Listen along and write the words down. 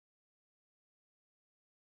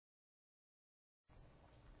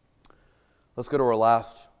Let's go to our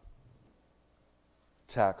last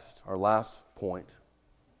text, our last point.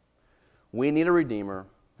 We need a Redeemer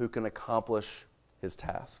who can accomplish his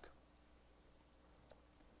task.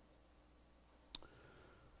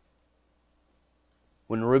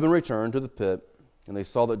 When Reuben returned to the pit, and they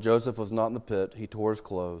saw that Joseph was not in the pit, he tore his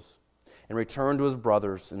clothes, and returned to his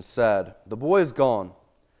brothers, and said, "The boy is gone,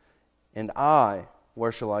 and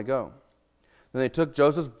where shall I go?" Then they took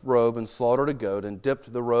Joseph's robe and slaughtered a goat, and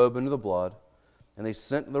dipped the robe into the blood. And they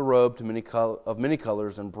sent the robe of many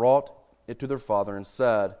colors, and brought it to their father, and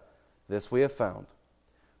said, "This we have found.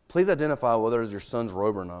 Please identify whether it is your son's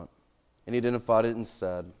robe or not." And he identified it and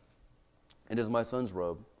said, "It is my son's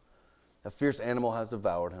robe. A fierce animal has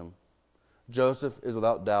devoured him. Joseph is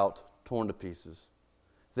without doubt torn to pieces."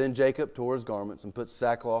 Then Jacob tore his garments and put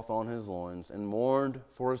sackcloth on his loins, and mourned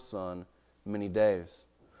for his son many days.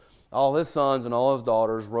 All his sons and all his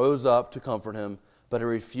daughters rose up to comfort him, but he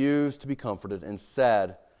refused to be comforted, and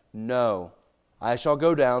said, "No, I shall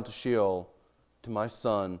go down to Sheol to my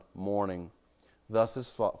son mourning." Thus his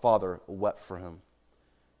father wept for him.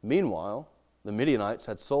 Meanwhile, the Midianites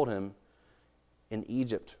had sold him in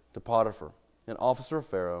Egypt to Potiphar, an officer of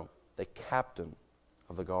Pharaoh, the captain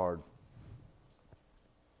of the guard.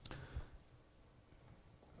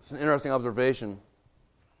 It's an interesting observation.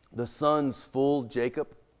 The sons fooled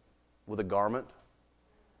Jacob with a garment.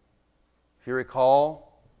 If you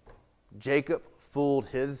recall, Jacob fooled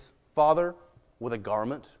his father with a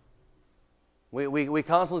garment. We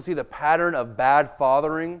constantly see the pattern of bad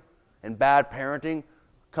fathering and bad parenting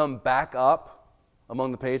come back up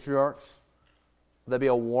among the patriarchs. Would that be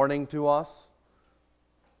a warning to us?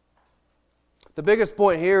 The biggest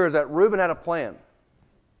point here is that Reuben had a plan.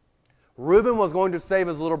 Reuben was going to save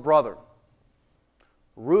his little brother.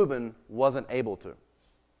 Reuben wasn't able to.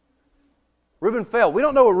 Reuben failed. We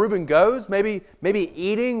don't know where Reuben goes. Maybe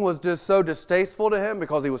eating was just so distasteful to him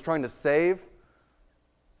because he was trying to save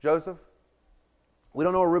Joseph. We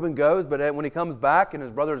don't know where Reuben goes, but when he comes back and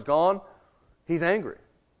his brother's gone, he's angry.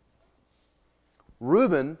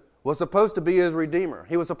 Reuben was supposed to be his redeemer.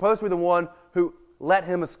 He was supposed to be the one who let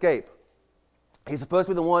him escape. He's supposed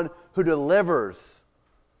to be the one who delivers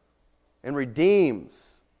and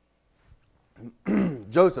redeems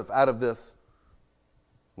Joseph out of this,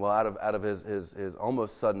 out of his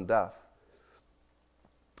almost sudden death.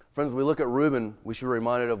 Friends, when we look at Reuben, we should be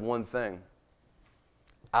reminded of one thing.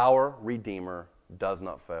 Our Redeemer does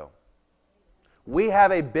not fail. We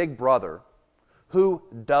have a big brother who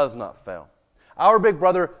does not fail. Our big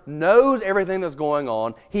brother knows everything that's going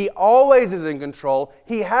on. He always is in control.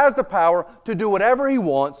 He has the power to do whatever he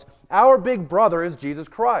wants. Our big brother is Jesus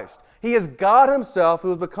Christ. He is God himself who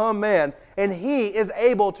has become man, and he is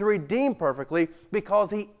able to redeem perfectly because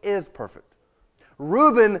he is perfect.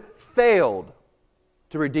 Reuben failed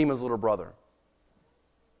to redeem his little brother.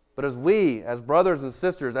 But as we, as brothers and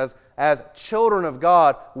sisters, as children of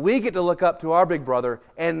God, we get to look up to our big brother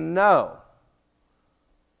and know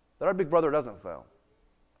that our big brother doesn't fail.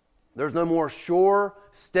 There's no more sure,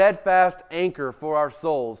 steadfast anchor for our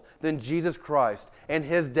souls than Jesus Christ and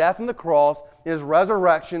his death on the cross, his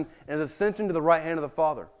resurrection, and his ascension to the right hand of the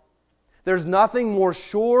Father. There's nothing more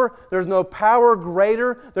sure, there's no power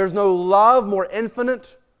greater, there's no love more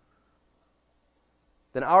infinite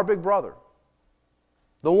than our big brother,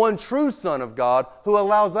 the one true Son of God who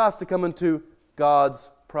allows us to come into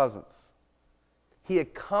God's presence. He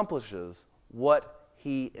accomplishes what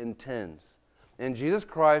he intends. And Jesus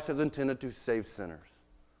Christ has intended to save sinners.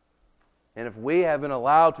 And if we have been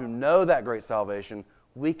allowed to know that great salvation,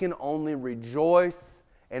 we can only rejoice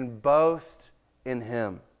and boast in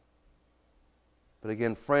him. But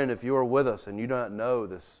again, friend, if you are with us and you do not know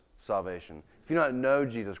this salvation, if you do not know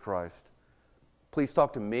Jesus Christ, please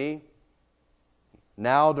talk to me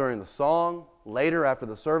now during the song, later after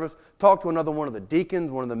the service. Talk to another one of the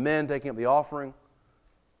deacons, one of the men taking up the offering.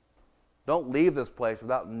 Don't leave this place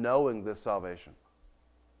without knowing this salvation.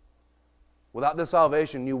 Without this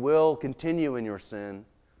salvation, you will continue in your sin.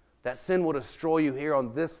 That sin will destroy you here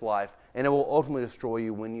on this life, and it will ultimately destroy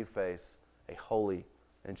you when you face a holy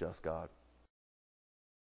and just God.